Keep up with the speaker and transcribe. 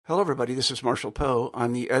Hello, everybody. This is Marshall Poe.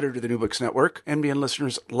 I'm the editor of the New Books Network. NBN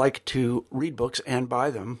listeners like to read books and buy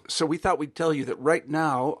them. So we thought we'd tell you that right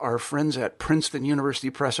now, our friends at Princeton University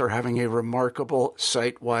Press are having a remarkable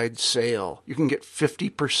site-wide sale. You can get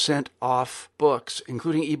 50% off books,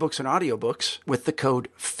 including ebooks and audiobooks, with the code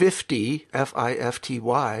 50,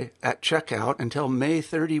 F-I-F-T-Y, at checkout until May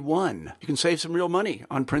 31. You can save some real money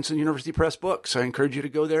on Princeton University Press books. I encourage you to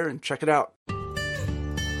go there and check it out.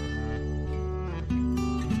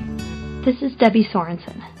 This is Debbie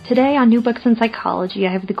Sorensen. Today on New Books in Psychology,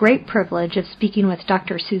 I have the great privilege of speaking with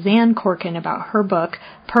Dr. Suzanne Corkin about her book,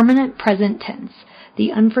 Permanent Present Tense,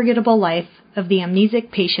 The Unforgettable Life of the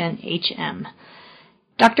Amnesic Patient, H.M.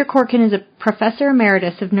 Dr. Corkin is a professor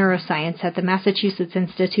emeritus of neuroscience at the Massachusetts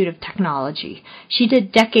Institute of Technology. She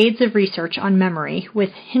did decades of research on memory with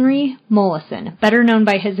Henry Molaison, better known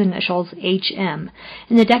by his initials H.M.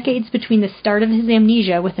 In the decades between the start of his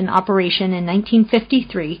amnesia with an operation in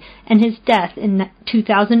 1953 and his death in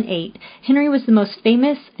 2008, Henry was the most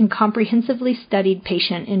famous and comprehensively studied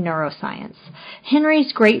patient in neuroscience.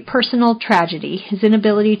 Henry's great personal tragedy, his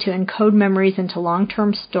inability to encode memories into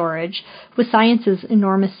long-term storage, was science's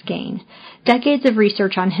enormous gain. Decades of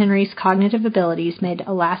research on Henry's cognitive abilities made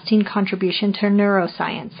a lasting contribution to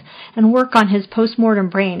neuroscience, and work on his postmortem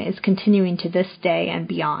brain is continuing to this day and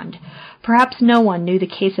beyond. Perhaps no one knew the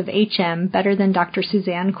case of H.M. better than Dr.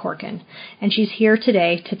 Suzanne Corkin, and she's here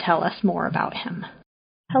today to tell us more about him.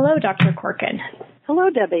 Hello, Dr. Corkin. Hello,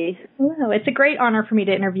 Debbie. Hello. It's a great honor for me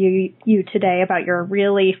to interview you today about your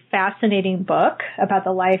really fascinating book about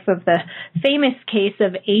the life of the famous case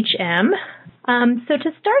of H.M. So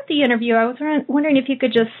to start the interview, I was wondering if you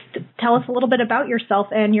could just tell us a little bit about yourself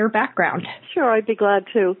and your background. Sure, I'd be glad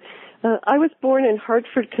to. I was born in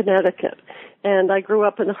Hartford, Connecticut, and I grew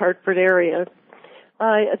up in the Hartford area.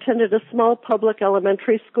 I attended a small public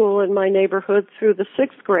elementary school in my neighborhood through the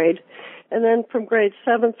 6th grade, and then from grade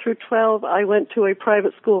 7 through 12, I went to a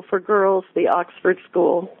private school for girls, the Oxford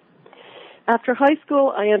School. After high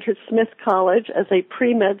school, I entered Smith College as a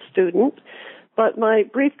pre-med student, but my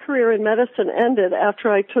brief career in medicine ended after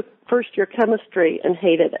I took first-year chemistry and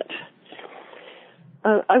hated it.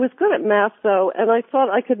 I was good at math, though, and I thought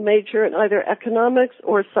I could major in either economics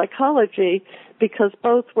or psychology because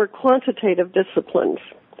both were quantitative disciplines.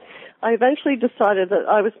 I eventually decided that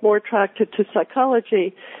I was more attracted to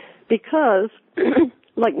psychology because,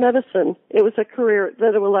 like medicine, it was a career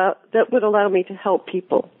that would allow me to help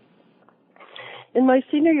people. In my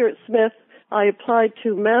senior year at Smith, I applied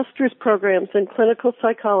to master's programs in clinical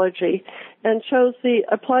psychology and chose the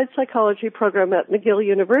applied psychology program at McGill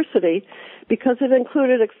University because it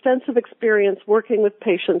included extensive experience working with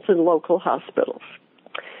patients in local hospitals.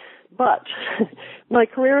 But my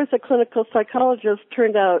career as a clinical psychologist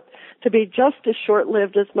turned out to be just as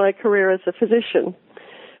short-lived as my career as a physician.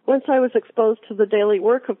 Once I was exposed to the daily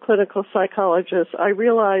work of clinical psychologists, I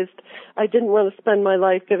realized I didn't want to spend my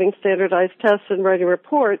life giving standardized tests and writing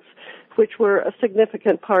reports, which were a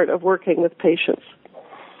significant part of working with patients.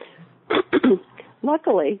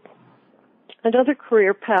 Luckily, another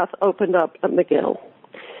career path opened up at McGill.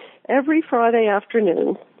 Every Friday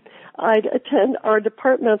afternoon, I'd attend our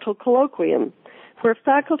departmental colloquium, where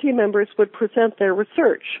faculty members would present their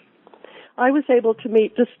research. I was able to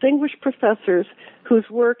meet distinguished professors whose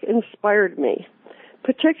work inspired me,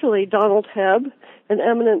 particularly Donald Hebb, an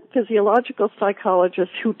eminent physiological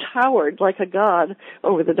psychologist who towered like a god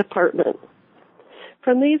over the department.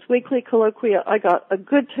 From these weekly colloquia, I got a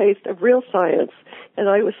good taste of real science, and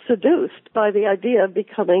I was seduced by the idea of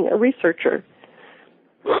becoming a researcher.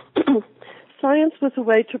 Science was a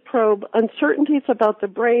way to probe uncertainties about the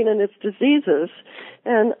brain and its diseases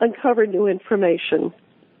and uncover new information.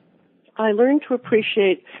 I learned to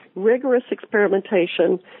appreciate rigorous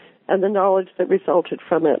experimentation and the knowledge that resulted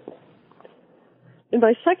from it. In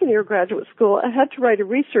my second year of graduate school, I had to write a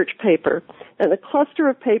research paper, and a cluster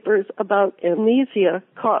of papers about amnesia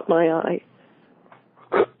caught my eye.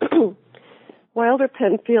 Wilder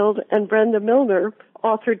Penfield and Brenda Milner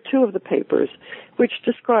authored 2 of the papers, which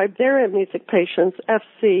described their amnesic patients,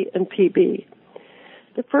 FC and PB.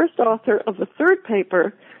 The first author of the third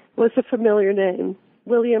paper was a familiar name,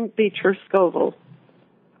 William Beecher Scoville.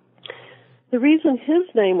 The reason his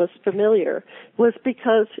name was familiar was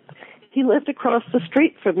because he lived across the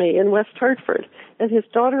street from me in West Hartford, and his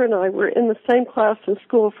daughter and I were in the same class in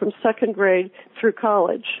school from 2nd grade through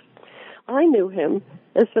college. I knew him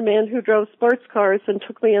as the man who drove sports cars and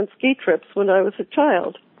took me on ski trips when I was a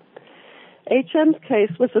child. H.M.'s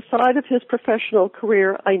case was a side of his professional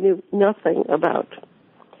career I knew nothing about.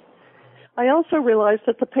 I also realized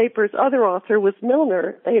that the paper's other author was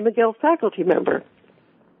Milner, a McGill faculty member.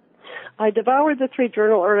 I devoured the 3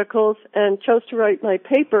 journal articles and chose to write my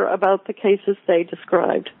paper about the cases they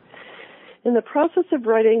described. In the process of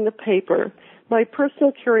writing the paper, my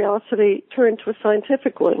personal curiosity turned to a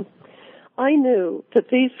scientific one. I knew that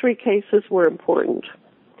these 3 cases were important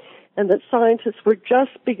and that scientists were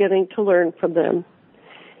just beginning to learn from them.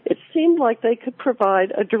 It seemed like they could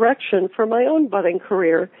provide a direction for my own budding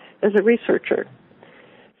career as a researcher.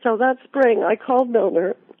 So that spring, I called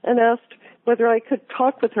Milner and asked whether I could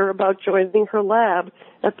talk with her about joining her lab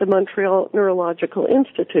at the Montreal Neurological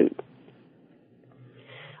Institute.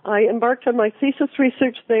 I embarked on my thesis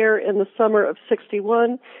research there in the summer of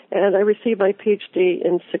 61, and I received my PhD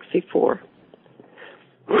in 64.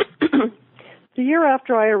 The year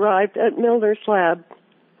after I arrived at Milner's lab,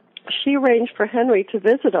 she arranged for Henry to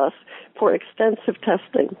visit us for extensive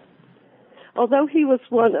testing. Although he was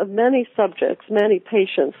one of many subjects, many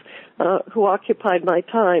patients who occupied my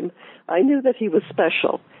time, I knew that he was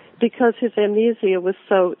special because his amnesia was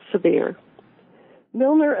so severe.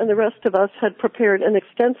 Milner and the rest of us had prepared an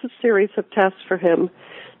extensive series of tests for him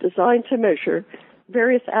designed to measure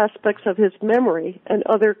various aspects of his memory and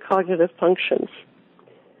other cognitive functions.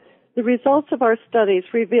 The results of our studies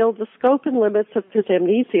revealed the scope and limits of his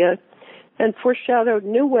amnesia and foreshadowed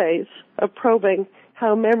new ways of probing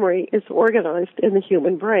how memory is organized in the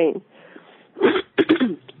human brain.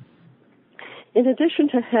 In addition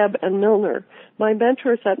to Hebb and Milner, my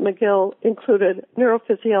mentors at McGill included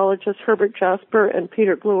neurophysiologists Herbert Jasper and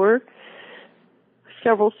Peter Glure,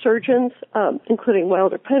 several surgeons, including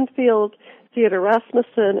Wilder Penfield, Theodore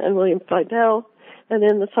Rasmussen, and William Fidel, and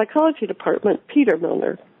in the psychology department, Peter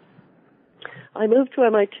Milner. I moved to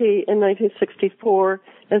MIT in 1964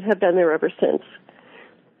 and have been there ever since.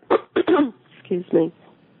 Excuse me.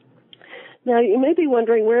 Now, you may be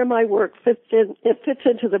wondering where my work fits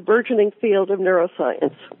into the burgeoning field of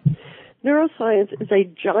neuroscience. Neuroscience is a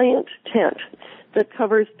giant tent that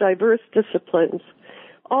covers diverse disciplines,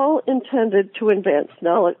 all intended to advance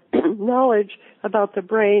knowledge about the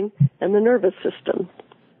brain and the nervous system.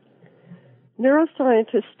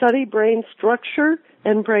 Neuroscientists study brain structure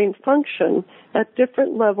and brain function at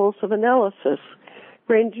different levels of analysis,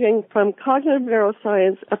 ranging from cognitive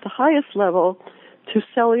neuroscience at the highest level to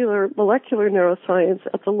cellular molecular neuroscience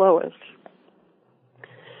at the lowest.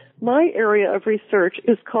 My area of research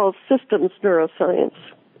is called systems neuroscience.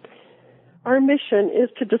 Our mission is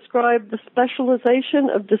to describe the specialization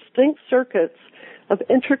of distinct circuits of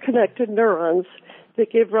interconnected neurons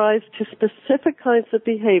that give rise to specific kinds of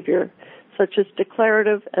behavior, such as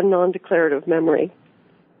declarative and non-declarative memory.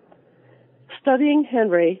 Studying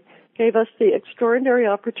Henry gave us the extraordinary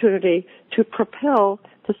opportunity to propel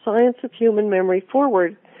the science of human memory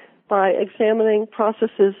forward by examining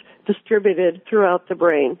processes distributed throughout the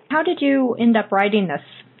brain. How did you end up writing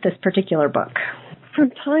this particular book?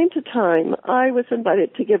 From time to time, I was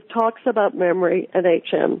invited to give talks about memory at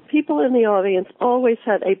HM. People in the audience always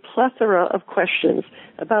had a plethora of questions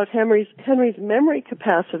about Henry's memory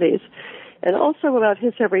capacities and also about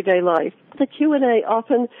his everyday life. The Q&A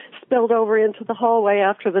often spilled over into the hallway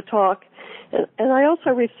after the talk, and I also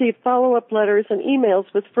received follow-up letters and emails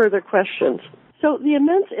with further questions. So the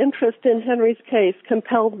immense interest in Henry's case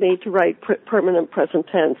compelled me to write Permanent Present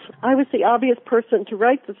Tense. I was the obvious person to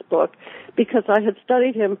write this book because I had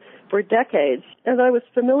studied him for decades, and I was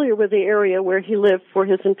familiar with the area where he lived for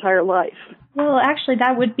his entire life. Well, actually,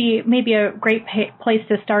 that would be maybe a great place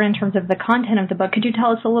to start in terms of the content of the book. Could you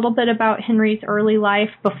tell us a little bit about Henry's early life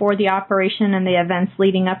before the operation and the events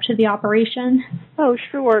leading up to the operation? Oh,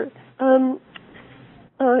 sure.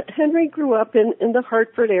 Henry grew up in the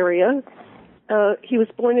Hartford area. He was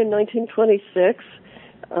born in 1926.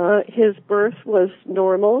 His birth was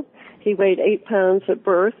normal. He weighed 8 pounds at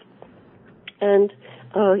birth. And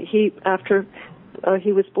after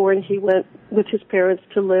he was born, he went with his parents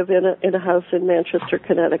to live in a house in Manchester,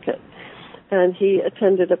 Connecticut. And he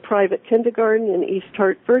attended a private kindergarten in East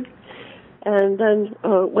Hartford, and then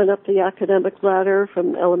went up the academic ladder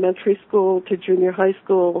from elementary school to junior high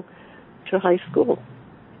school to high school.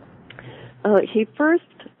 He first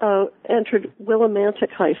entered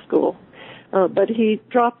Willimantic High School, but he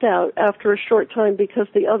dropped out after a short time because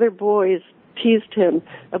the other boys teased him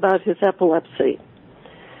about his epilepsy.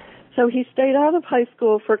 So he stayed out of high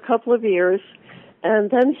school for a couple of years, and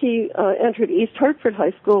then he entered East Hartford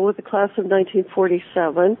High School with the class of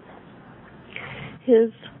 1947.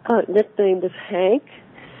 His nickname was Hank.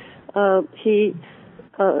 He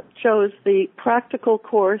chose the practical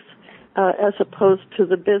course as opposed to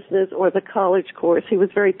the business or the college course. He was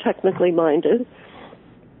very technically minded.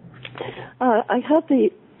 I had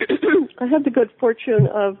the good fortune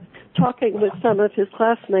of talking with some of his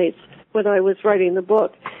classmates when I was writing the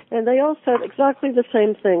book. And they all said exactly the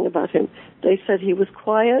same thing about him. They said he was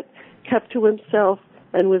quiet, kept to himself,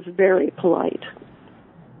 and was very polite.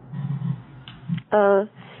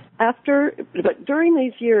 But during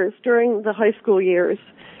these years, during the high school years,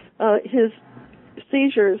 his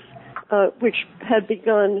seizures, which had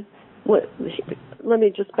begun, let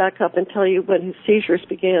me just back up and tell you when his seizures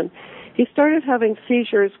began. He started having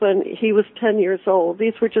seizures when he was 10 years old.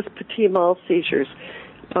 These were just petit mal seizures,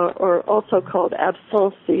 or also called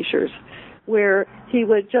absence seizures, where he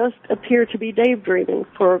would just appear to be daydreaming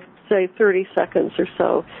for, say, 30 seconds or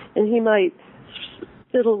so, and he might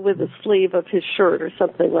fiddle with the sleeve of his shirt or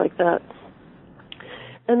something like that.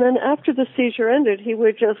 And then after the seizure ended, he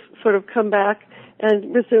would just sort of come back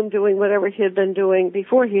and resume doing whatever he had been doing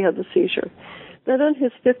before he had the seizure. Then on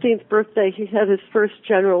his 15th birthday, he had his first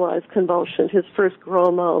generalized convulsion, his first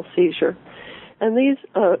grand mal seizure. And these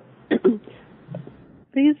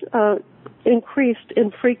increased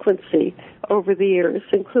in frequency over the years,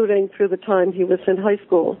 including through the time he was in high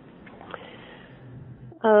school.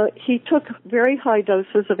 He took very high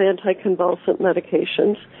doses of anticonvulsant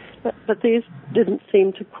medications, but these didn't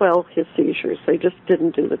seem to quell his seizures. They just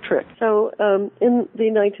didn't do the trick. So in the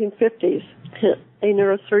 1950s, a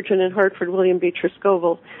neurosurgeon in Hartford, William Beecher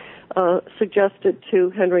Scoville, suggested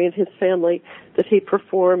to Henry and his family that he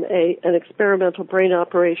perform an experimental brain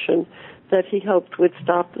operation that he hoped would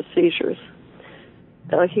stop the seizures.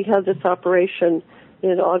 He had this operation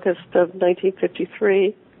in August of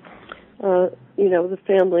 1953. The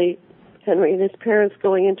family, Henry and his parents,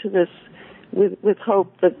 going into this with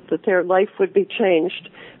hope that their life would be changed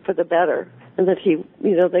for the better, and that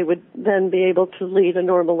they would then be able to lead a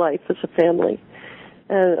normal life as a family.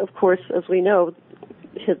 And of course, as we know,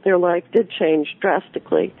 their life did change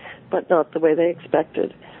drastically, but not the way they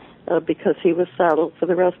expected, because he was saddled for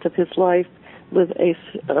the rest of his life with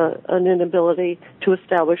an inability to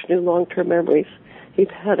establish new long-term memories. He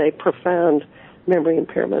had a profound memory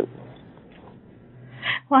impairment.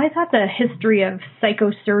 Well, I thought the history of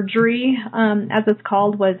psychosurgery, as it's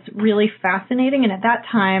called, was really fascinating. And at that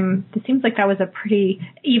time, it seems like that was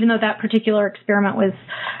even though that particular experiment was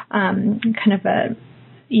kind of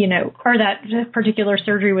or that particular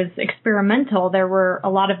surgery was experimental, there were a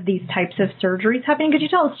lot of these types of surgeries happening. Could you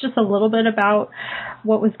tell us just a little bit about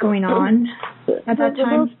what was going on at that time? The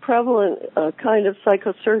most prevalent kind of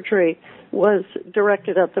psychosurgery was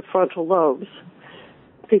directed at the frontal lobes.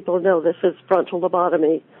 People know this as frontal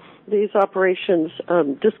lobotomy. These operations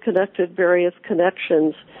disconnected various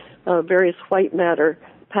connections, various white matter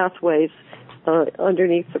pathways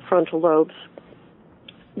underneath the frontal lobes,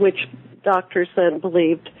 which doctors then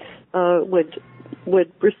believed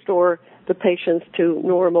would restore the patients to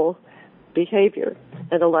normal behavior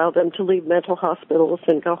and allow them to leave mental hospitals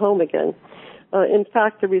and go home again. In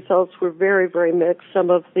fact, the results were very, very mixed. Some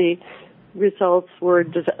of the results were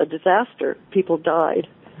a disaster. People died,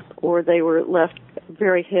 or they were left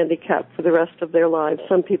very handicapped for the rest of their lives.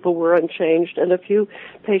 Some people were unchanged, and a few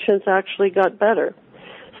patients actually got better.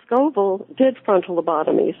 Scoville did frontal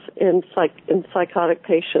lobotomies in psychotic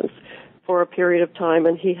patients for a period of time,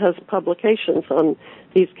 and he has publications on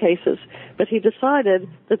these cases. But he decided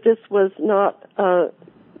that this was not,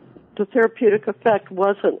 the therapeutic effect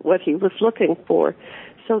wasn't what he was looking for.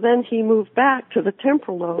 So then he moved back to the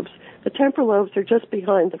temporal lobes. The temporal lobes are just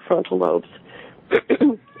behind the frontal lobes,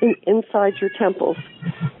 inside your temples.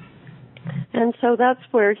 And so that's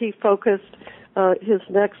where he focused his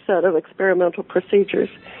next set of experimental procedures.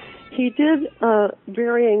 He did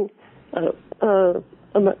varying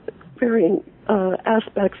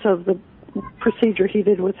aspects of the procedure he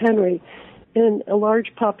did with Henry in a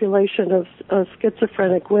large population of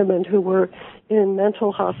schizophrenic women who were in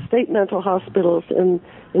state mental hospitals in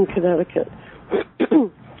Connecticut.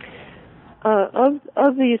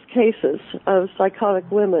 Of these cases of psychotic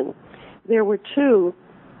women, there were two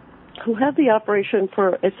who had the operation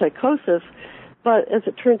for a psychosis, but as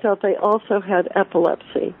it turns out, they also had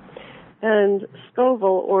epilepsy. And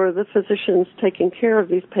Scoville, or the physicians taking care of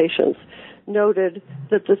these patients, noted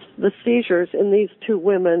that the seizures in these two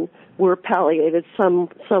women were palliated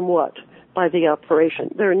somewhat by the operation.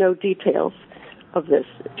 There are no details of this,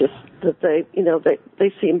 just that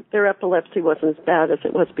they seemed, their epilepsy wasn't as bad as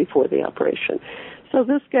it was before the operation. So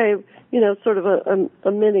this gave, sort of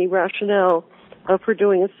a mini rationale for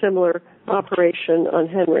doing a similar operation on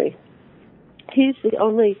Henry. He's the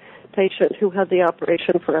only patient who had the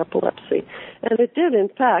operation for epilepsy. And it did, in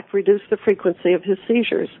fact, reduce the frequency of his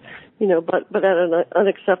seizures, but at an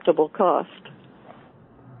unacceptable cost.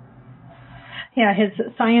 Yeah, his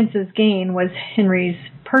science's gain was Henry's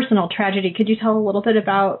personal tragedy. Could you tell a little bit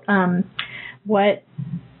about what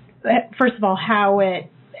first of all, how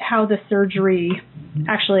the surgery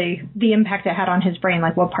actually, the impact it had on his brain,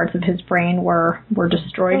 like what parts of his brain were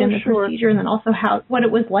destroyed in the procedure, and then also what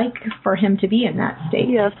it was like for him to be in that state.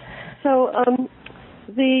 Yes. So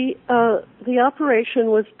the operation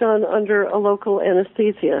was done under a local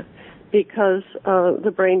anesthesia because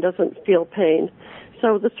the brain doesn't feel pain.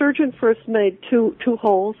 So the surgeon first made two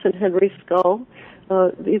holes in Henry's skull.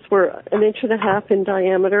 These were 1.5 inches in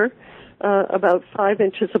diameter, about 5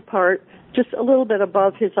 inches apart, just a little bit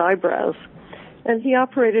above his eyebrows. And he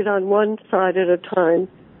operated on one side at a time.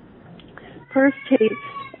 First, he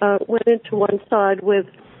went into one side with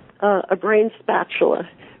a brain spatula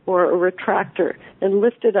or a retractor and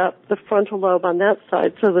lifted up the frontal lobe on that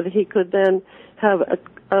side so that he could then have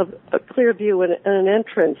a clear view and an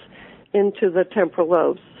entrance into the temporal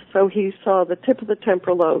lobes. So he saw the tip of the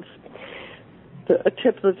temporal lobes, a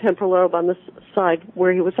tip of the temporal lobe on the side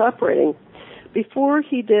where he was operating. Before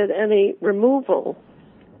he did any removal,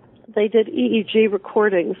 they did EEG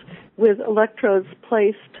recordings with electrodes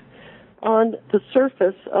placed on the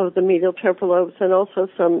surface of the medial temporal lobes and also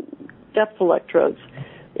some depth electrodes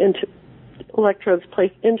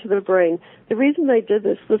placed into the brain. The reason they did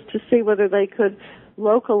this was to see whether they could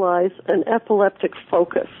localize an epileptic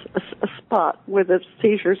focus, a spot where the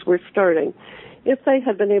seizures were starting. If they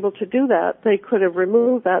had been able to do that, they could have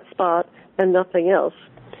removed that spot and nothing else.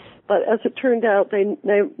 But as it turned out, they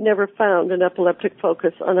never found an epileptic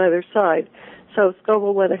focus on either side. So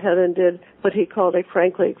Scoville went ahead and did what he called a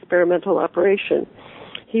frankly experimental operation.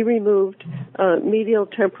 He removed medial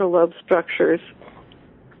temporal lobe structures.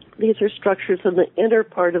 These are structures in the inner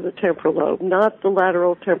part of the temporal lobe, not the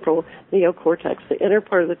lateral temporal neocortex, the inner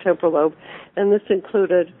part of the temporal lobe. And this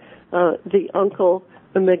included the uncal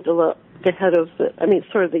amygdala, the head of the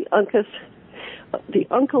uncus, the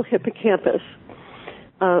uncal hippocampus,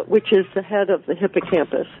 which is the head of the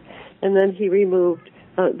hippocampus. And then he removed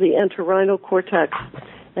the entorhinal cortex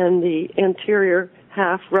and the anterior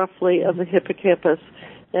half, roughly, of the hippocampus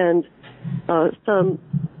and some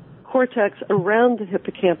cortex around the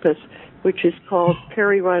hippocampus, which is called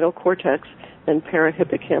perirhinal cortex and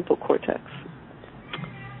parahippocampal cortex.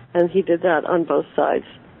 And he did that on both sides.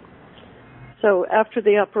 So after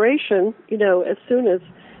the operation, as soon as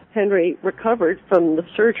Henry recovered from the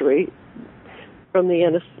surgery, from the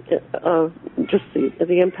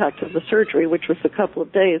impact of the surgery, which was a couple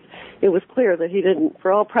of days, it was clear that he didn't,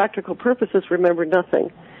 for all practical purposes, remember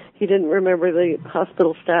nothing. He didn't remember the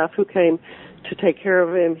hospital staff who came to take care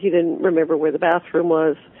of him. He didn't remember where the bathroom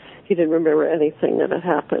was. He didn't remember anything that had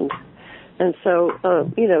happened. And so,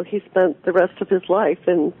 he spent the rest of his life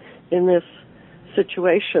in this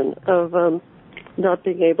situation of not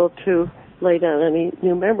being able to lay down any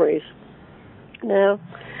new memories. Now,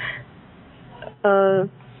 so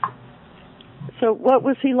what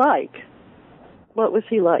was he like? What was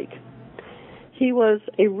he like? He was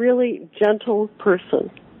a really gentle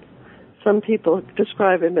person. Some people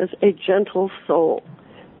describe him as a gentle soul.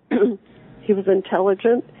 He was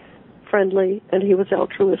intelligent, friendly, and he was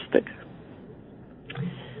altruistic.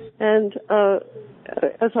 And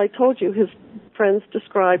as I told you, his friends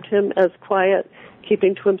described him as quiet,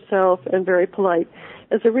 keeping to himself, and very polite.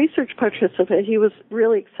 As a research participant, he was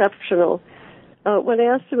really exceptional. When I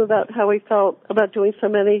asked him about how he felt about doing so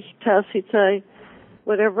many tests, he'd say,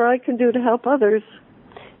 "Whatever I can do to help others."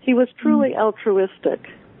 He was truly altruistic.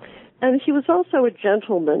 And he was also a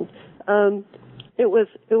gentleman. It was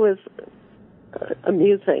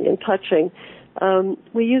amusing and touching.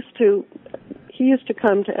 He used to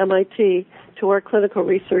come to MIT, to our clinical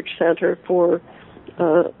research center, for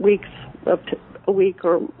weeks, up to a week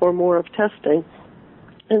or more of testing.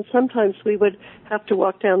 And sometimes we would have to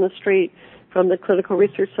walk down the street from the clinical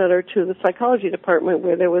research center to the psychology department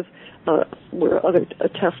where there was where other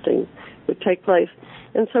testing would take place.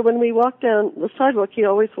 And so when we walked down the sidewalk, he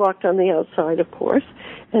always walked on the outside, of course,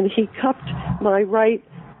 and he cupped my right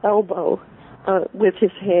elbow with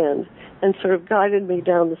his hand and sort of guided me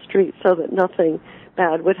down the street so that nothing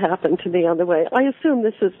bad would happen to me on the way. I assume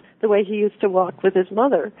this is the way he used to walk with his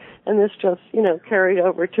mother, and this just, carried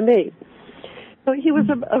over to me. So he was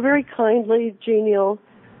a very kindly, genial,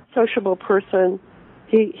 sociable person.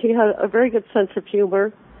 He had a very good sense of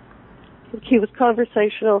humor. He was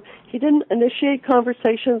conversational. He didn't initiate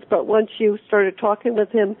conversations, but once you started talking with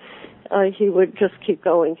him, he would just keep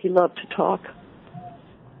going. He loved to talk.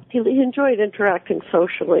 He enjoyed interacting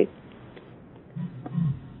socially.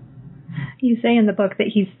 You say in the book that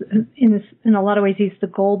he's, in a lot of ways, he's the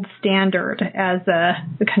gold standard as a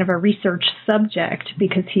kind of a research subject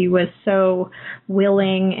because he was so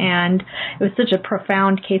willing, and it was such a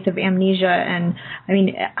profound case of amnesia. And I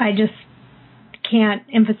mean, I just can't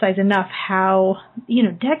emphasize enough how,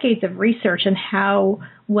 decades of research and how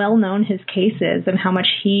well known his case is and how much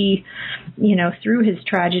he, through his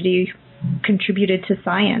tragedy contributed to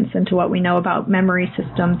science and to what we know about memory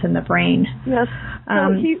systems in the brain. Yes.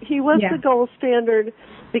 He was the gold standard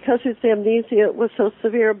because his amnesia was so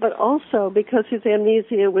severe, but also because his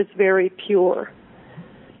amnesia was very pure.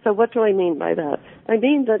 So what do I mean by that? I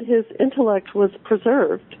mean that his intellect was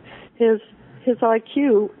preserved. His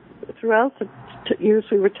IQ throughout the years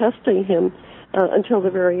we were testing him until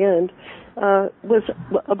the very end was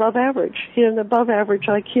above average. He had an above average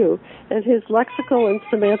IQ, and his lexical and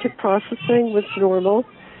semantic processing was normal,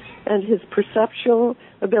 and his perceptual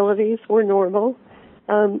abilities were normal.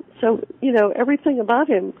 So everything about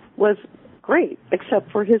him was great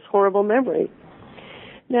except for his horrible memory.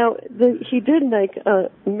 Now, he did make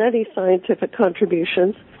many scientific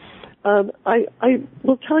contributions. I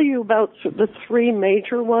will tell you about the three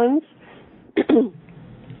major ones.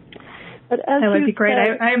 But as that would be great.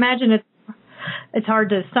 I imagine it's hard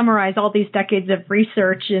to summarize all these decades of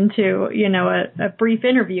research into, a brief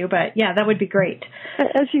interview, but yeah, that would be great.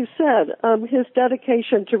 As you said, his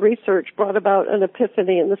dedication to research brought about an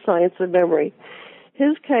epiphany in the science of memory.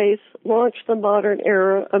 His case launched the modern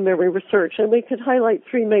era of memory research, and we could highlight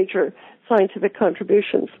three major scientific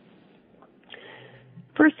contributions.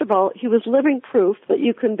 First of all, he was living proof that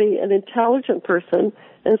you can be an intelligent person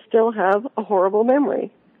and still have a horrible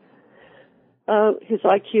memory. His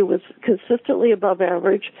IQ was consistently above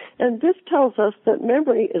average, and this tells us that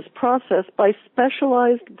memory is processed by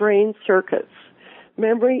specialized brain circuits.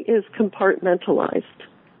 Memory is compartmentalized.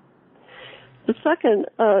 The second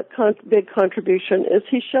big contribution is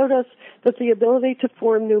he showed us that the ability to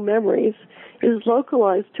form new memories is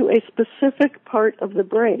localized to a specific part of the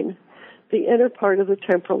brain, the inner part of the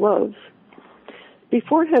temporal lobes.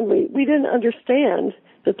 Before Henry, we didn't understand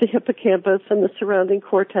that the hippocampus and the surrounding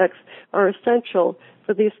cortex are essential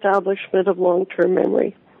for the establishment of long-term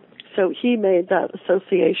memory. So he made that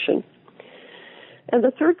association. And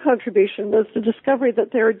the third contribution was the discovery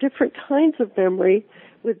that there are different kinds of memory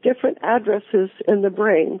with different addresses in the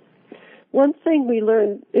brain. One thing we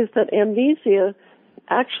learned is that amnesia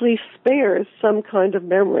actually spares some kind of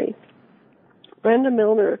memory. Brenda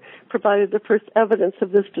Milner provided the first evidence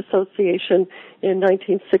of this dissociation in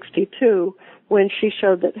 1962 when she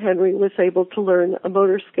showed that Henry was able to learn a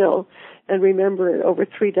motor skill and remember it over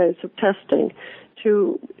 3 days of testing.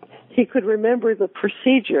 He could remember the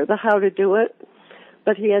procedure, the how to do it,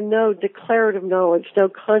 but he had no declarative knowledge, no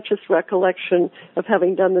conscious recollection of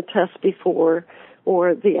having done the test before,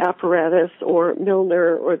 or the apparatus, or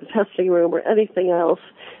Milner, or the testing room, or anything else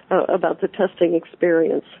about the testing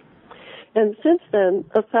experience. And since then,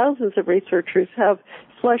 thousands of researchers have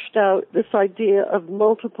fleshed out this idea of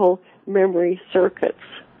multiple memory circuits.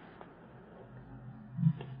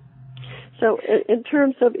 So in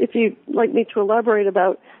terms of, if you'd like me to elaborate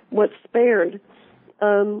about what's spared,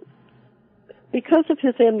 because of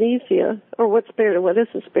his amnesia, or what's spared and what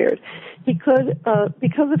isn't spared, he could,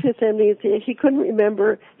 because of his amnesia, he couldn't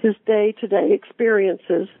remember his day-to-day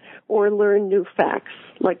experiences or learn new facts,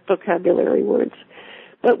 like vocabulary words.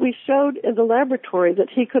 But we showed in the laboratory that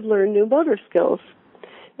he could learn new motor skills.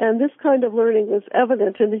 And this kind of learning was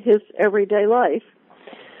evident in his everyday life.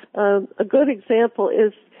 A good example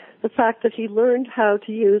is the fact that he learned how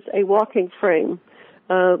to use a walking frame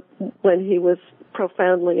when he was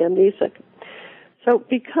profoundly amnesic. So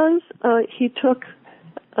because he took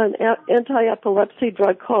an anti-epilepsy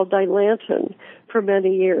drug called Dilantin for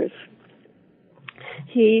many years,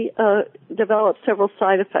 he developed several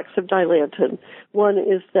side effects of Dilantin. One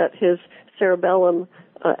is that his cerebellum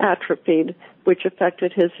atrophied, which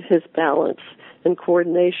affected his balance and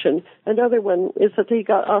coordination. Another one is that he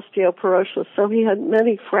got osteoporosis, so he had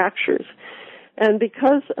many fractures. And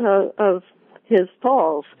because of his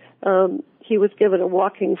falls, he was given a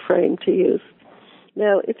walking frame to use.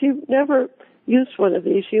 Now, if you've never used one of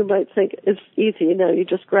these, you might think it's easy, you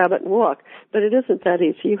just grab it and walk. But it isn't that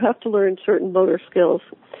easy. You have to learn certain motor skills.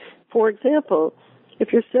 For example,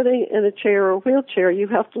 if you're sitting in a chair or wheelchair, you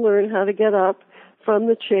have to learn how to get up from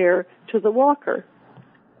the chair to the walker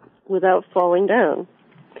without falling down.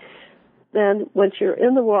 Then once you're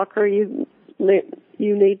in the walker, you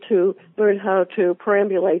need to learn how to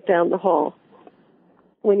perambulate down the hall.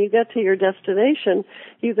 When you get to your destination,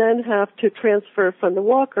 you then have to transfer from the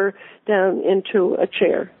walker down into a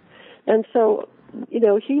chair. And so,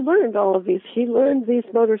 he learned all of these. He learned these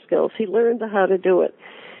motor skills. He learned how to do it.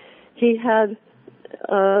 He had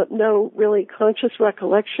no really conscious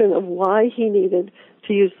recollection of why he needed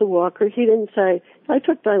to use the walker. He didn't say, I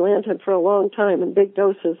took Dilantin for a long time in big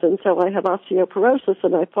doses, and so I have osteoporosis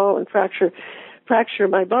and I fall and fracture fracture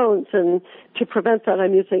my bones, and to prevent that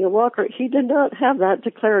I'm using a walker. He did not have that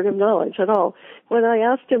declarative knowledge at all. When I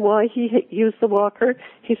asked him why he used the walker,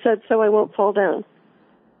 he said, so I won't fall down.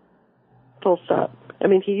 Full stop. I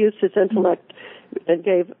mean, he used his intellect and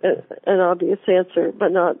gave an obvious answer,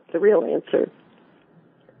 but not the real answer.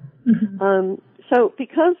 Mm-hmm. So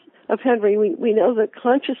because of Henry, we know that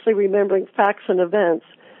consciously remembering facts and events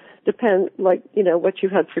depend, like, what you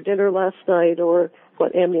had for dinner last night or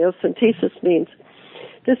what amniocentesis means.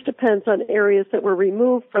 This depends on areas that were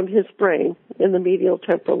removed from his brain in the medial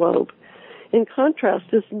temporal lobe. In contrast,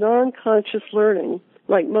 this non-conscious learning,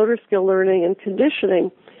 like motor skill learning and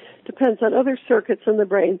conditioning, depends on other circuits in the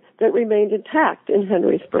brain that remained intact in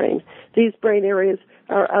Henry's brain. These brain areas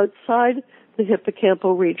are outside the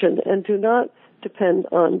hippocampal region and do not depend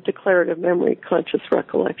on declarative memory, conscious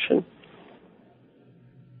recollection.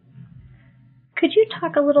 Could you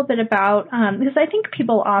talk a little bit about, because I think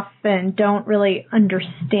people often don't really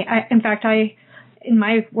understand, in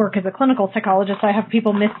my work as a clinical psychologist, I have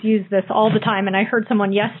people misuse this all the time, and I heard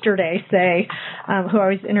someone yesterday say, who I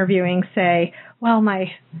was interviewing, say, well, my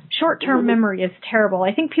short-term memory is terrible.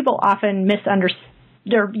 I think people often they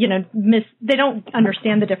don't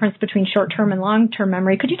understand the difference between short-term and long-term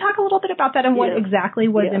memory. Could you talk a little bit about that and what exactly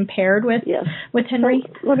was impaired with Henry?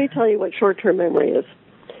 So let me tell you what short-term memory is.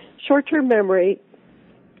 Short-term memory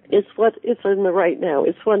is what is in the right now.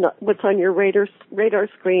 It's what's on your radar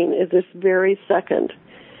screen is this very second.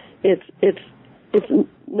 It's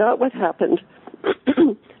not what happened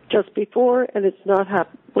just before, and it's not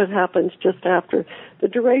what happens just after. The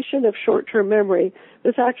duration of short-term memory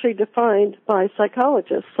is actually defined by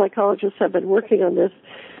psychologists. Psychologists have been working on this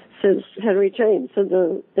since Henry James in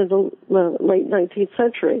the late 19th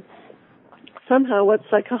century. Somehow what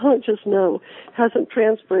psychologists know hasn't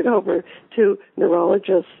transferred over to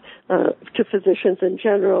neurologists, to physicians in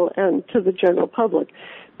general, and to the general public.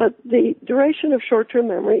 But the duration of short-term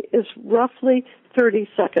memory is roughly 30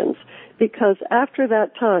 seconds, because after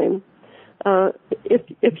that time,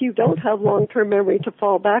 if you don't have long-term memory to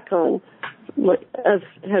fall back on, as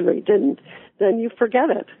Henry didn't, then you forget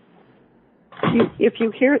it.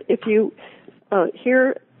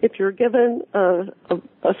 If you're given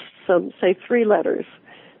some, say, 3 letters,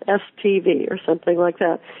 STV or something like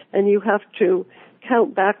that, and you have to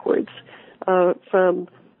count backwards from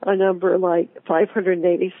a number like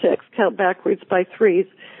 586, count backwards by 3s,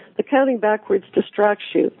 the counting backwards distracts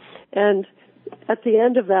you. And at the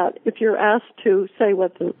end of that, if you're asked to say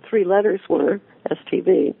what the 3 letters were,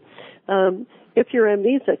 STV, if you're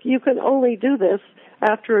amnesic, you can only do this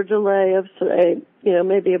after a delay of, say,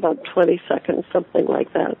 maybe about 20 seconds, something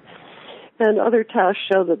like that. And other tests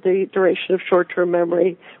show that the duration of short-term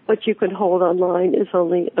memory, what you can hold online, is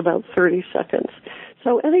only about 30 seconds.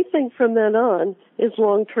 So anything from then on is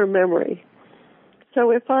long-term memory. So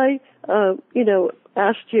if I,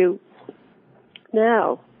 asked you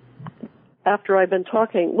now, after I've been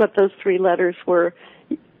talking, what those 3 letters were,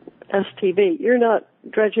 STV, you're not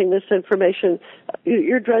dredging this information.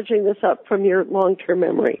 You're dredging this up from your long-term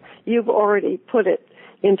memory. You've already put it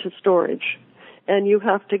into storage, and you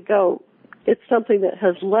have to go. It's something that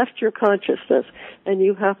has left your consciousness, and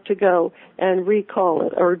you have to go and recall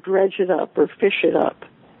it or dredge it up or fish it up.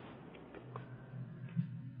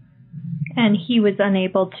 And he was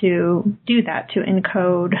unable to do that, to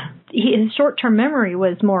encode. His short-term memory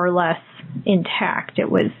was more or less intact. It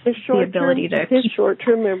was the ability to his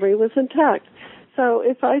short-term memory was intact. So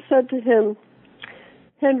if I said to him,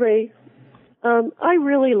 Henry, I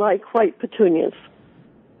really like white petunias.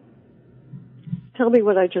 Tell me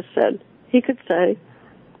what I just said. He could say,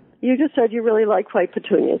 you just said you really like white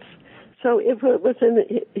petunias. So if it was in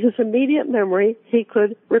his immediate memory, he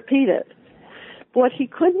could repeat it. What he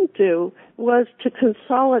couldn't do was to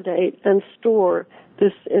consolidate and store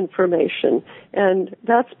this information. And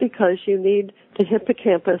that's because you need the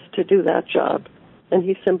hippocampus to do that job. And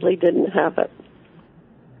he simply didn't have it.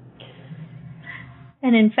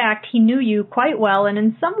 And in fact, he knew you quite well. And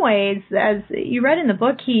in some ways, as you read in the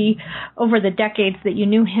book, over the decades that you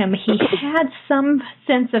knew him, he had some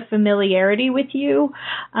sense of familiarity with you.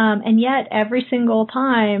 And yet, every single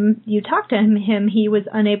time you talked to him, he was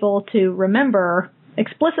unable to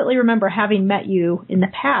explicitly remember having met you in the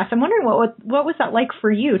past. I'm wondering what was that like for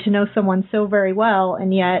you to know someone so very well,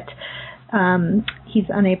 and yet he's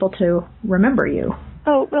unable to remember you?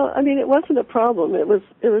 Oh, well, I mean, it wasn't a problem. It was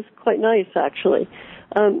quite nice, actually.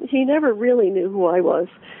 He never really knew who I was.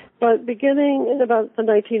 But beginning in about the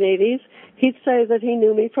 1980s, he'd say that he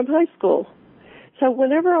knew me from high school. So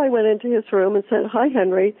whenever I went into his room and said, "Hi,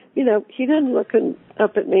 Henry," he didn't look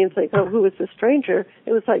up at me and think, "Oh, who is this stranger?"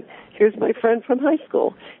 It was like, "Here's my friend from high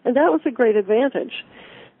school." And that was a great advantage.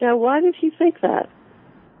 Now, why did he think that?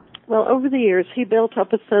 Well, over the years, he built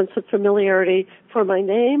up a sense of familiarity for my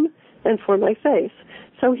name and for my face.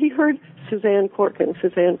 So he heard Suzanne Corkin,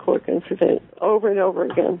 Suzanne Corkin, Suzanne, over and over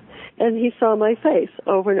again. And he saw my face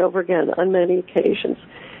over and over again on many occasions.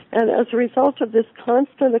 And as a result of this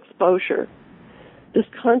constant exposure, this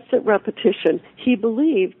constant repetition, he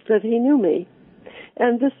believed that he knew me.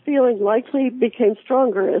 And this feeling likely became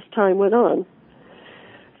stronger as time went on.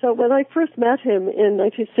 So when I first met him in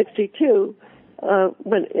 1962,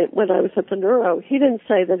 when I was at the Neuro, he didn't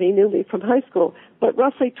say that he knew me from high school, but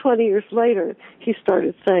roughly 20 years later, he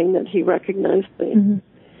started saying that he recognized me. Mm-hmm.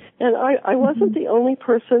 And I wasn't the only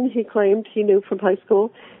person he claimed he knew from high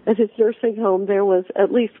school. At his nursing home, there was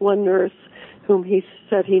at least one nurse whom he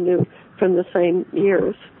said he knew from the same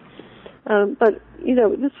years. But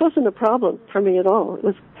this wasn't a problem for me at all. It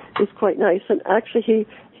was quite nice. And actually,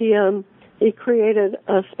 he created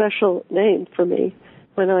a special name for me.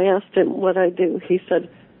 When I asked him what I do, he said,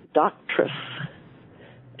 Doctress.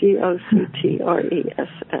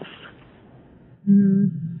 Doctress.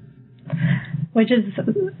 Which is,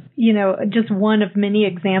 just one of many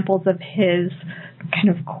examples of his kind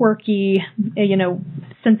of quirky,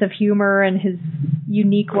 sense of humor and his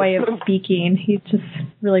unique way of speaking. He's just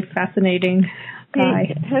really fascinating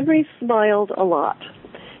guy. Henry smiled a lot,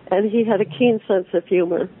 and he had a keen sense of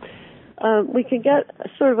humor. We can get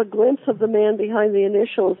sort of a glimpse of the man behind the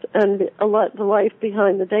initials and the life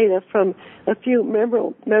behind the data from a few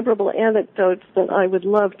memorable anecdotes that I would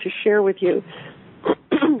love to share with you.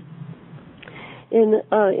 In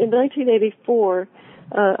 1984,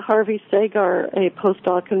 Harvey Sagar, a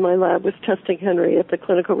postdoc in my lab, was testing Henry at the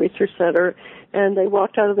Clinical Research Center, and they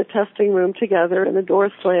walked out of the testing room together, and the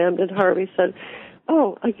door slammed, and Harvey said,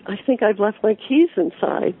 "Oh, I think I've left my keys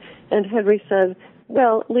inside." And Henry said,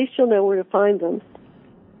 "Well, at least you'll know where to find them."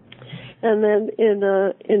 And then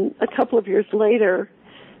in a couple of years later,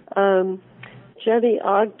 Jenny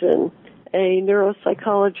Ogden, a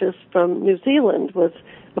neuropsychologist from New Zealand, was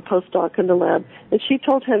a postdoc in the lab, and she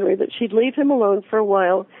told Henry that she'd leave him alone for a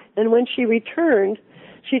while, and when she returned,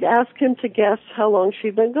 she'd ask him to guess how long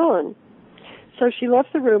she'd been gone. So she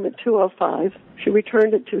left the room at 2:05. She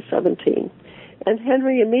returned at 2:17. And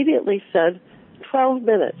Henry immediately said, 12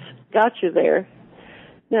 minutes, got you there.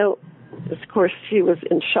 Now, of course, she was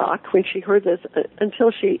in shock when she heard this until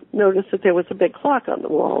she noticed that there was a big clock on the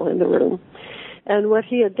wall in the room. And what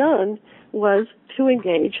he had done was to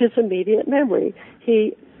engage his immediate memory.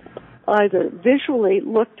 He either visually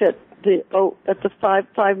looked at the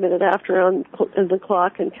 5 minute after on the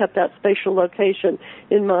clock and kept that spatial location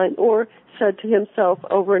in mind, or said to himself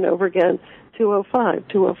over and over again, 2:05,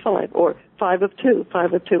 2:05, or 5 of 2,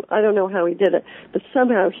 5 of 2. I don't know how he did it, but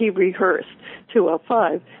somehow he rehearsed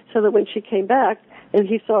 2:05 so that when she came back and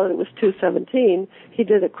he saw that it was 2:17, he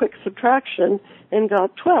did a quick subtraction and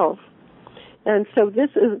got 12. And so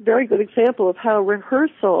this is a very good example of how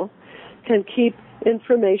rehearsal can keep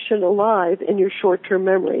information alive in your short-term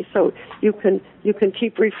memory. So you can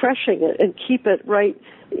keep refreshing it and keep it right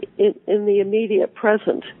in the immediate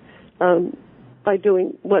present by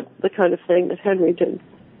doing the kind of thing that Henry did.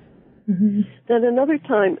 Mm-hmm. Then another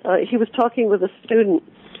time, he was talking with a student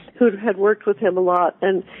who had worked with him a lot,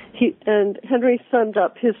 and Henry summed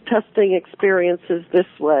up his testing experiences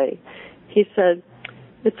this way. He said,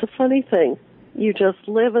 "It's a funny thing. You just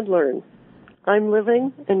live and learn. I'm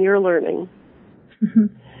living and you're learning."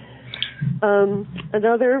 Mm-hmm.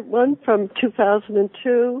 Another one from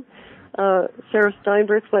 2002, Sarah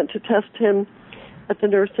Steinberg went to test him at the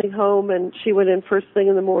nursing home, and she went in first thing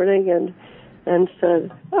in the morning and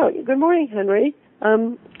said, "Oh, good morning, Henry.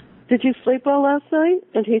 Did you sleep well last night?"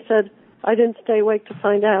 And he said, "I didn't stay awake to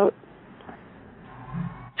find out."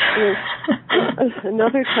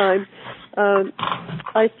 Another time,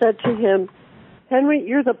 I said to him, "Henry,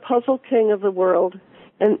 you're the puzzle king of the world."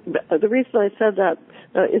 And the reason I said that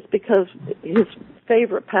is because his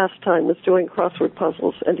favorite pastime was doing crossword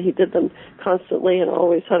puzzles, and he did them constantly and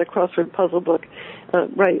always had a crossword puzzle book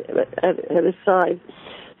right at his side.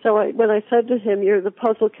 So when I said to him, "You're the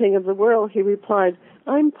puzzle king of the world," he replied,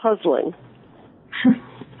 "I'm puzzling."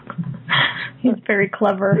 He's very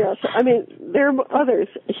clever. Yes, I mean, there are others.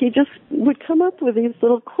 He just would come up with these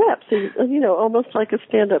little quips, almost like a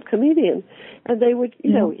stand-up comedian. And they would,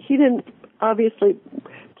 he didn't obviously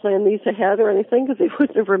plan these ahead or anything because he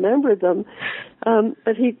wouldn't have remembered them.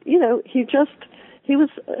 But he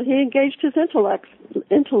engaged his intellect,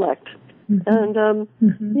 mm-hmm. and,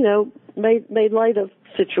 made light of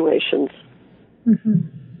situations. Mm-hmm.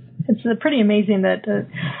 It's pretty amazing that,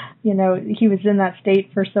 he was in that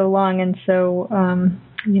state for so long and so,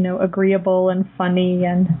 agreeable and funny.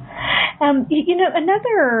 And,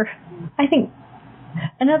 another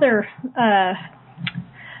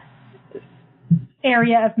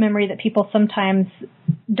area of memory that people sometimes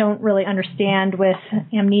don't really understand with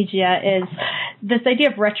amnesia is this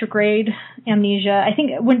idea of retrograde amnesia. I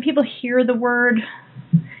think when people hear the word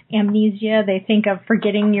amnesia, they think of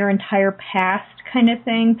forgetting your entire past kind of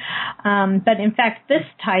thing. But in fact, this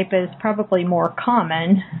type is probably more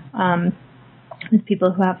common with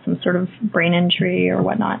people who have some sort of brain injury or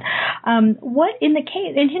whatnot. What in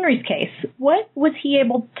Henry's case, what was he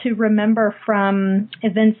able to remember from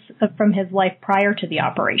events from his life prior to the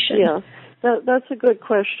operation? Yeah, that's a good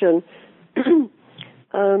question.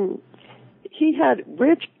 He had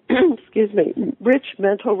rich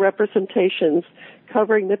mental representations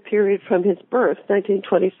covering the period from his birth,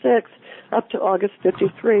 1926, up to August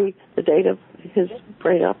 53, the date of his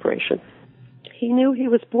brain operation. He knew he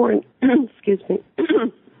was born,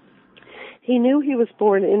 he knew he was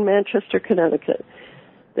born in Manchester, Connecticut,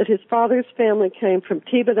 that his father's family came from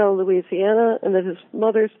Thibodaux, Louisiana, and that his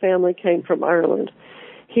mother's family came from Ireland.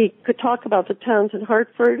 He could talk about the towns in the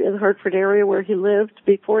Hartford area where he lived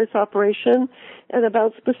before his operation, and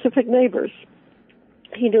about specific neighbors.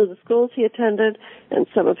 He knew the schools he attended and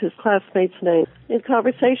some of his classmates' names. In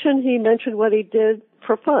conversation, he mentioned what he did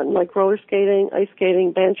for fun, like roller skating, ice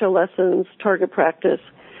skating, banjo lessons, target practice.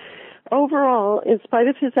 Overall, in spite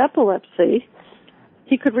of his epilepsy,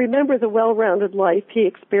 he could remember the well-rounded life he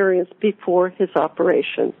experienced before his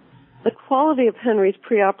operation. The quality of Henry's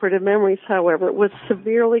preoperative memories, however, was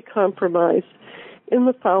severely compromised in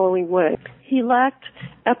the following way. He lacked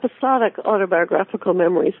episodic autobiographical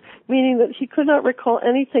memories, meaning that he could not recall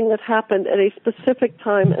anything that happened at a specific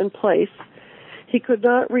time and place. He could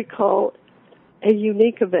not recall a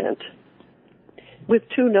unique event, with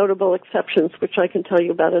two notable exceptions, which I can tell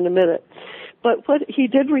you about in a minute. But what he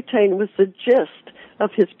did retain was the gist of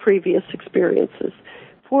his previous experiences.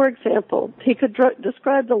 For example, he could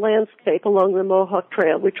describe the landscape along the Mohawk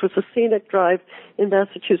Trail, which was a scenic drive in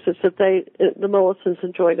Massachusetts that the Mollisons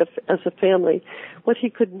enjoyed as a family. What he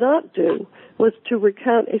could not do was to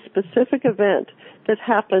recount a specific event that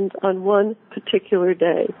happened on one particular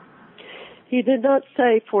day. He did not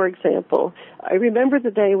say, for example, I remember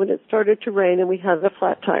the day when it started to rain and we had a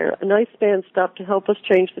flat tire. A nice man stopped to help us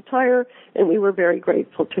change the tire, and we were very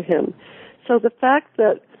grateful to him. So the fact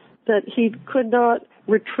that he could not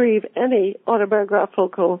retrieve any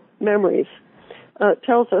autobiographical memories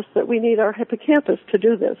tells us that we need our hippocampus to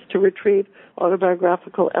do this, to retrieve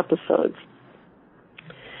autobiographical episodes.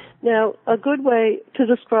 Now, a good way to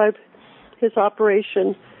describe his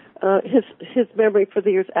operation, his memory for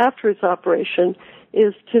the years after his operation,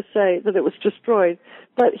 is to say that it was destroyed.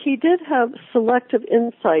 But he did have selective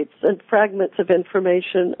insights and fragments of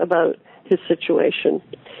information about his situation.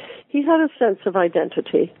 He had a sense of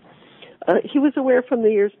identity. He was aware from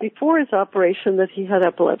the years before his operation that he had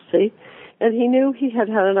epilepsy, and he knew he had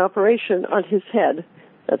had an operation on his head.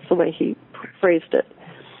 That's the way he phrased it.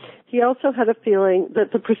 He also had a feeling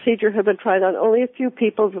that the procedure had been tried on only a few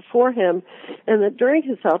people before him, and that during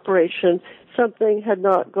his operation, something had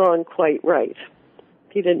not gone quite right.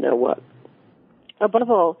 He didn't know what.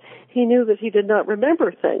 Above all, he knew that he did not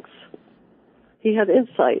remember things. He had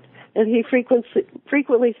insight, and he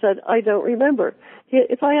frequently said, I don't remember.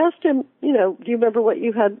 If I asked him, do you remember what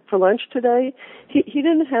you had for lunch today? He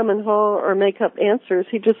didn't hem and haw or make up answers.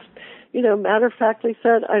 He just, matter-of-factly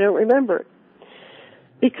said, I don't remember.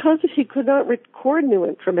 Because he could not record new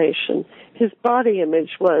information, his body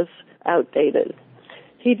image was outdated.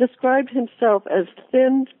 He described himself as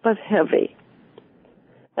thin but heavy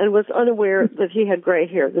and was unaware that he had gray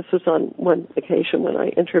hair. This was on one occasion when I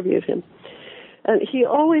interviewed him. And he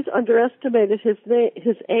always underestimated his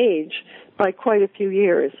age by quite a few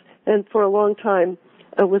years, and for a long time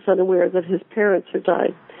was unaware that his parents had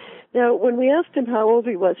died. Now, when we asked him how old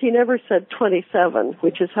he was, he never said 27,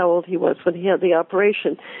 which is how old he was when he had the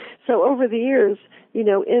operation. So over the years,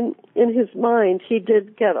 in his mind, he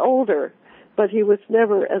did get older, but he was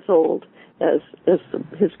never as old as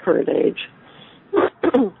his current age.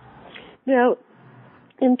 Now,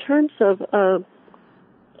 in terms of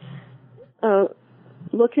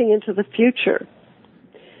looking into the future,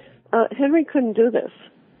 Henry couldn't do this.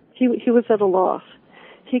 He was at a loss.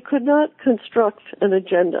 He could not construct an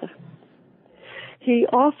agenda. He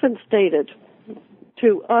often stated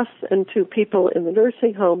to us and to people in the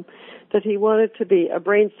nursing home that he wanted to be a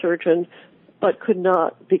brain surgeon but could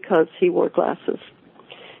not because he wore glasses.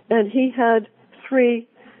 And he had three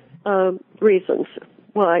reasons.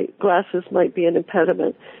 why glasses might be an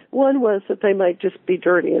impediment. One was that they might just be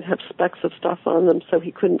dirty and have specks of stuff on them so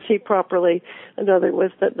he couldn't see properly. Another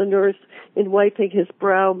was that the nurse, in wiping his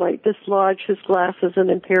brow, might dislodge his glasses and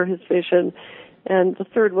impair his vision. And the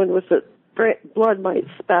third one was that blood might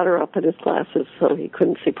spatter up in his glasses so he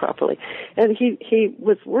couldn't see properly. And he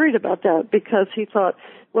was worried about that because he thought,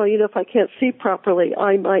 well, if I can't see properly,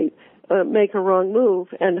 I might make a wrong move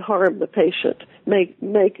and harm the patient, make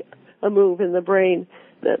a move in the brain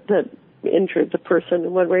that injured the person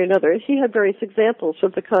in one way or another. And he had various examples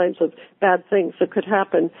of the kinds of bad things that could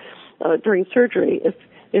happen during surgery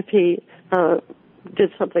if he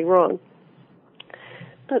did something wrong.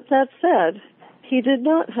 But that said, he did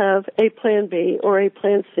not have a plan B or a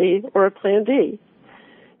plan C or a plan D.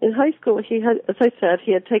 In high school, he had, as I said,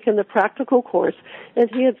 he had taken the practical course, and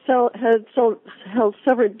he had held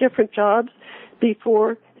several different jobs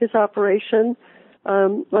before his operation,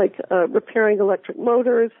 like repairing electric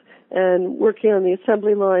motors and working on the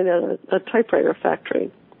assembly line at a typewriter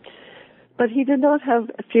factory. But he did not have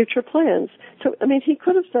future plans. So, he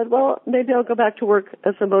could have said, well, maybe I'll go back to work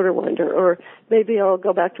as a motor winder, or maybe I'll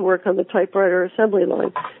go back to work on the typewriter assembly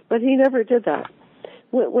line. But he never did that.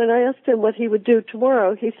 When I asked him what he would do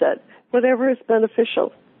tomorrow, he said, whatever is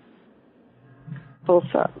beneficial. Full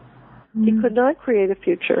stop. He could not create a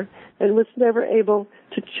future and was never able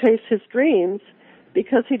to chase his dreams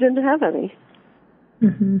because he didn't have any.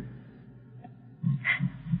 Mm-hmm.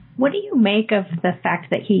 What do you make of the fact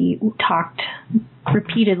that he talked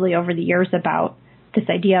repeatedly over the years about this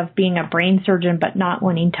idea of being a brain surgeon but not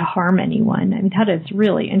wanting to harm anyone? That is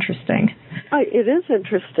really interesting. It is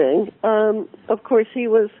interesting. Of course, he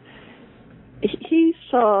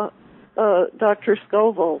saw Dr.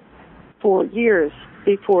 Scoville for years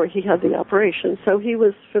before he had the operation, so he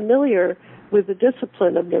was familiar with the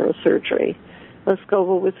discipline of neurosurgery.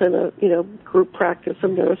 Scoville was in a group practice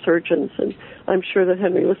of neurosurgeons, and I'm sure that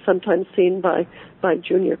Henry was sometimes seen by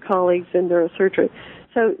junior colleagues in neurosurgery.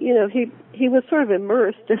 So, he was sort of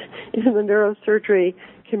immersed in the neurosurgery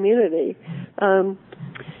community.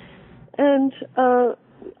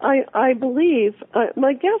 I believe,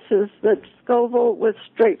 my guess is that Scoville was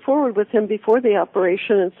straightforward with him before the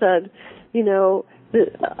operation and said,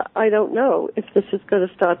 I don't know if this is going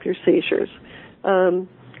to stop your seizures.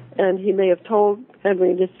 And he may have told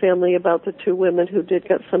Henry and his family about the two women who did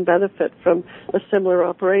get some benefit from a similar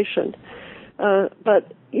operation.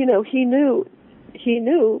 But, he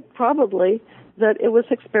knew probably that it was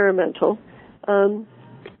experimental, and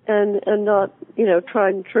not,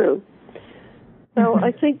 tried and true. So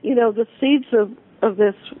I think, the seeds of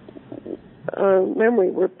this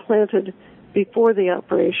memory were planted before the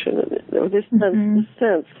operation. This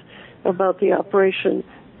sense about the operation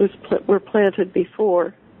were planted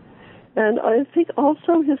before. And I think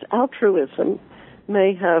also his altruism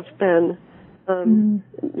may have been,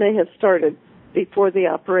 may have started before the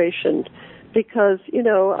operation, because,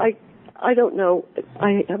 I don't know,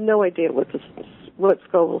 I have no idea what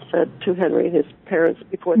Scoville said to Henry and his parents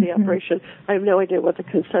before the operation. I have no idea what the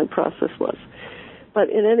consent process was. But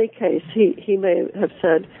in any case, he may have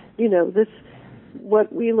said,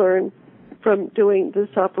 what we learn from doing this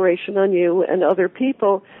operation on you and other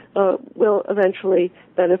people will eventually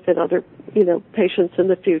benefit other, patients in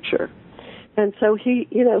the future. And so he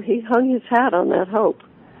hung his hat on that hope,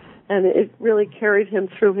 and it really carried him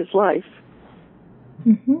through his life.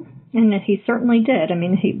 Mm-hmm. And he certainly did.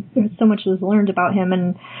 So much was learned about him,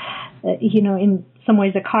 and, in some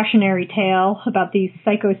ways a cautionary tale about these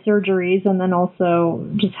psychosurgeries, and then also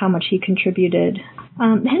just how much he contributed.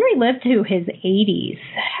 Henry lived to his 80s.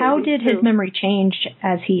 How did his memory change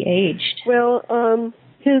as he aged? Well,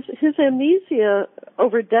 his amnesia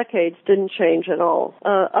over decades didn't change at all,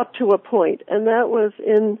 up to a point, and that was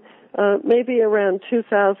in maybe around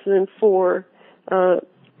 2004.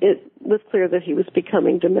 It was clear that he was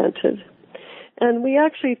becoming demented. And we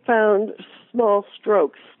actually found small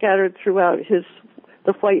strokes scattered throughout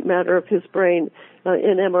the white matter of his brain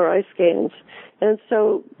in MRI scans. And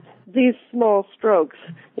so these small strokes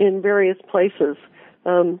in various places,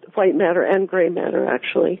 white matter and gray matter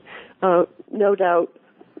actually, no doubt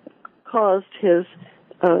caused his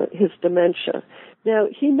dementia. Now,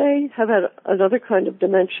 he may have had another kind of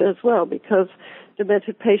dementia as well, because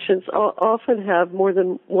demented patients often have more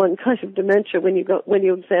than one kind of dementia when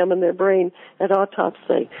you examine their brain at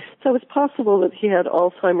autopsy. So it's possible that he had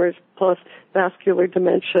Alzheimer's plus vascular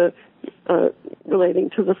dementia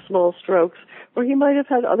relating to the small strokes, or he might have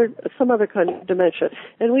had some other kind of dementia.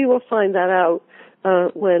 And we will find that out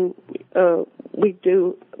when we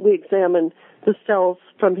examine the cells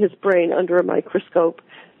from his brain under a microscope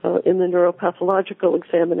in the neuropathological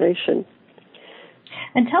examination.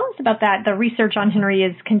 And tell us about that. The research on Henry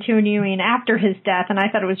is continuing after his death, and I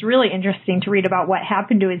thought it was really interesting to read about what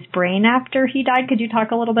happened to his brain after he died. Could you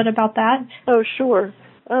talk a little bit about that? Oh, sure.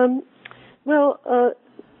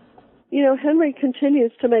 Henry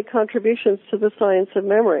continues to make contributions to the science of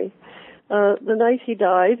memory. The night he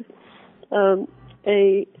died, a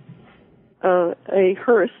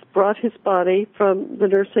hearse brought his body from the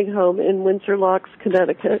nursing home in Windsor Locks,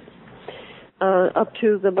 Connecticut, up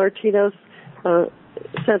to the Martinos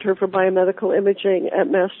Center for Biomedical Imaging at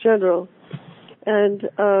Mass General. And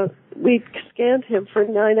we scanned him for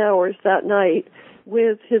 9 hours that night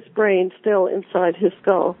with his brain still inside his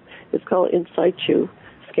skull. It's called in situ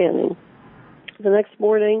scanning. The next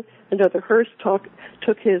morning, another hearse took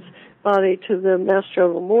his body to the Mass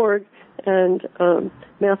General morgue, and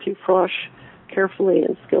Matthew Frosch carefully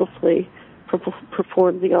and skillfully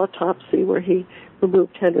performed the autopsy where he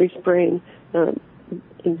removed Henry's brain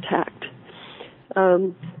intact.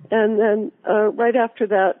 And then right after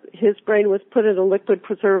that, his brain was put in a liquid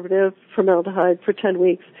preservative, formaldehyde, for 10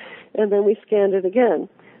 weeks, and then we scanned it again,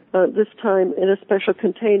 this time in a special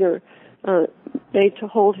container made to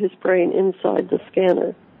hold his brain inside the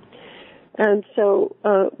scanner. And so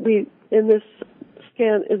in this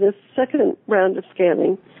second round of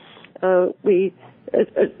scanning, we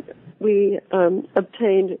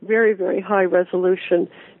obtained very, very high resolution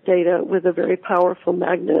data with a very powerful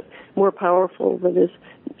magnet, more powerful than is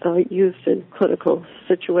used in clinical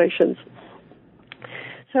situations.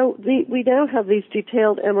 So we now have these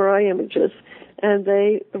detailed MRI images, and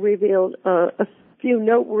they revealed a few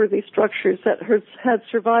noteworthy structures that had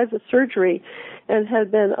survived the surgery and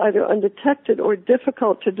had been either undetected or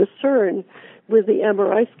difficult to discern with the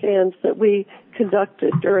MRI scans that we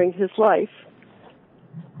conducted during his life.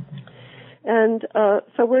 And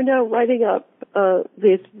so we're now writing up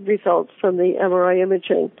these results from the MRI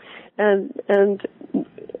imaging, and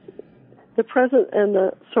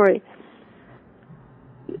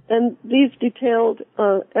these detailed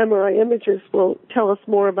MRI images will tell us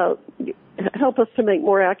more about, help us to make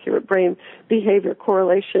more accurate brain behavior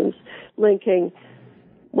correlations, linking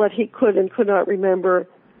what he could and could not remember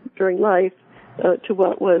during life to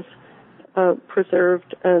what was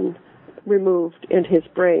preserved and removed in his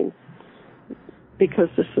brain. Because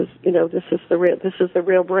this is the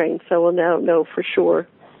real brain, so we'll now know for sure.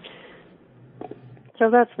 So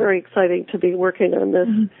that's very exciting to be working on this,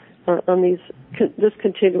 this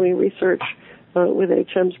continuing research with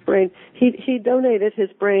HM's brain. He donated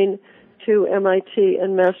his brain to MIT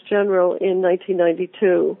and Mass General in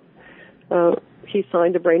 1992. He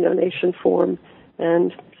signed a brain donation form,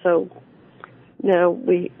 and so now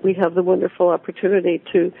we have the wonderful opportunity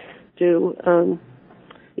to do.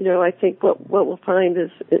 I think what we'll find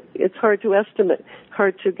is it's hard to estimate,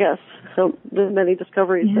 hard to guess how the many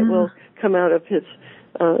discoveries that will come out of his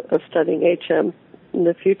of studying HM in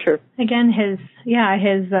the future. Again, his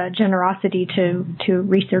generosity to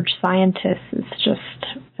research scientists is just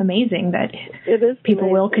amazing. That it is people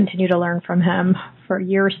amazing. will continue to learn from him for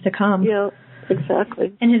years to come. Yeah,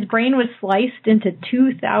 exactly. And his brain was sliced into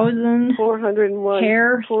 2,401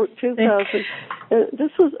 hair. 2,000.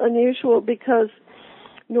 This was unusual because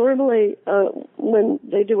normally, when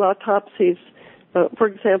they do autopsies, for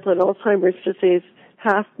example, in Alzheimer's disease,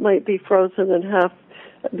 half might be frozen and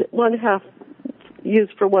one half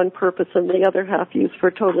used for one purpose and the other half used for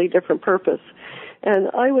a totally different purpose. And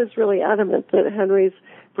I was really adamant that Henry's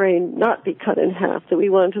brain not be cut in half, that we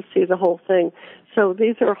wanted to see the whole thing. So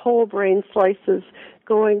these are whole brain slices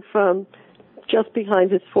going from just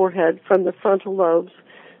behind his forehead, from the frontal lobes,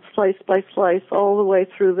 slice by slice, all the way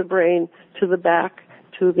through the brain to the back,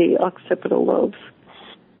 to the occipital lobes.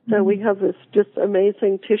 So we have this just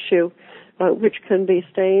amazing tissue which can be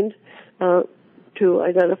stained to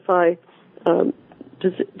identify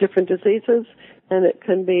different diseases, and it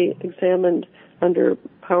can be examined under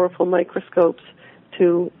powerful microscopes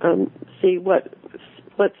to see what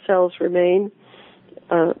cells remain,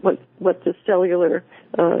 what the cellular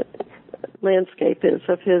landscape is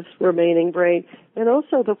of his remaining brain, and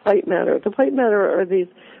also the white matter. The white matter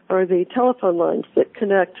are the telephone lines that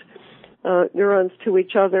connect neurons to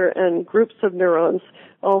each other and groups of neurons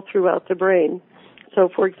all throughout the brain. So,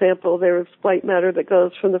 for example, there's white matter that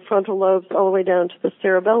goes from the frontal lobes all the way down to the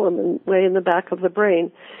cerebellum and way in the back of the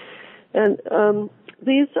brain. And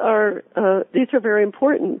these are very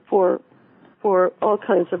important for all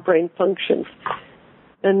kinds of brain functions.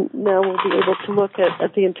 And now we'll be able to look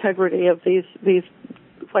at the integrity of these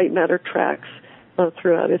white matter tracks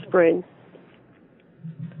throughout his brain.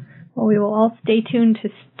 Well, we will all stay tuned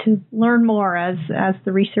to learn more as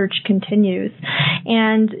the research continues.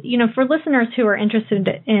 And, for listeners who are interested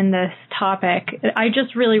in this topic, I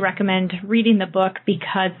just really recommend reading the book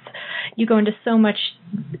because you go into so much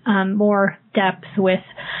more depth with,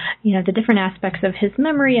 the different aspects of his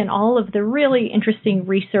memory and all of the really interesting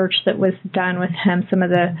research that was done with him. Some of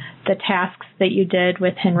the tasks that you did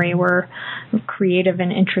with Henry were creative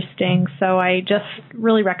and interesting. So I just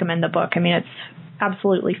really recommend the book. I mean, it's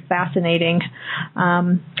absolutely fascinating.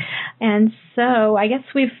 And so I guess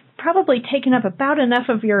we've probably taken up about enough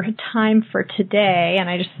of your time for today, and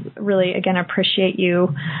I just really, again, appreciate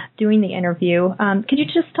you doing the interview. Could you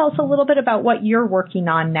just tell us a little bit about what you're working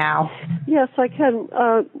on now? Yes, I can,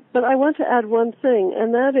 but I want to add one thing,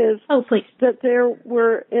 and that is please. That there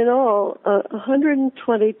were in all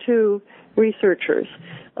 122 researchers,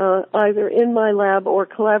 either in my lab or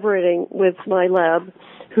collaborating with my lab,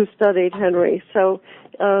 who studied Henry. So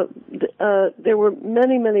there were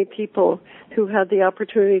many, many people who had the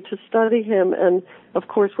opportunity to study him, and of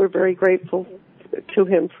course we're very grateful to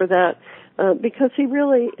him for that, because he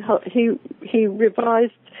really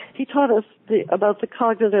he taught us about the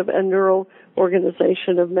cognitive and neural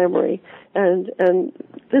organization of memory, and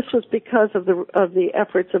this was because of the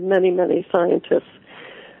efforts of many, many scientists.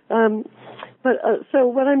 So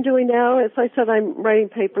what I'm doing now, as I said, I'm writing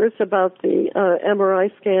papers about the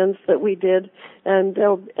MRI scans that we did, and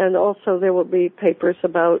also there will be papers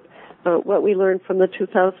about what we learned from the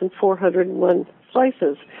 2,401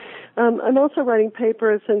 slices. I'm also writing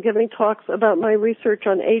papers and giving talks about my research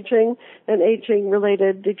on aging and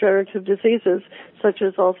aging-related degenerative diseases such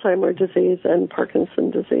as Alzheimer's disease and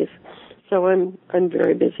Parkinson's disease. So I'm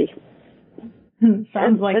very busy.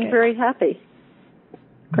 Sounds like it. And very happy.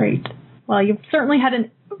 Great. Well, you've certainly had a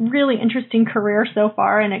really interesting career so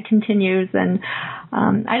far, and it continues. And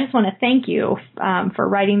I just want to thank you for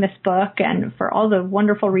writing this book and for all the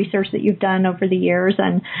wonderful research that you've done over the years,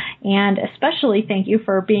 and especially thank you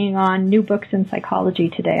for being on New Books in Psychology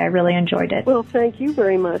today. I really enjoyed it. Well, thank you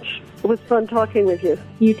very much. It was fun talking with you.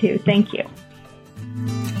 You too. Thank you.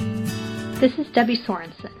 This is Debbie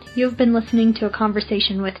Sorensen. You have been listening to a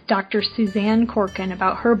conversation with Dr. Suzanne Corkin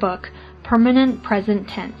about her book, Permanent Present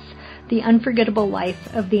Tense: The Unforgettable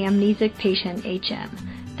Life of the Amnesic Patient HM.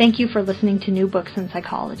 Thank you for listening to New Books in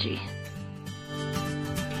Psychology.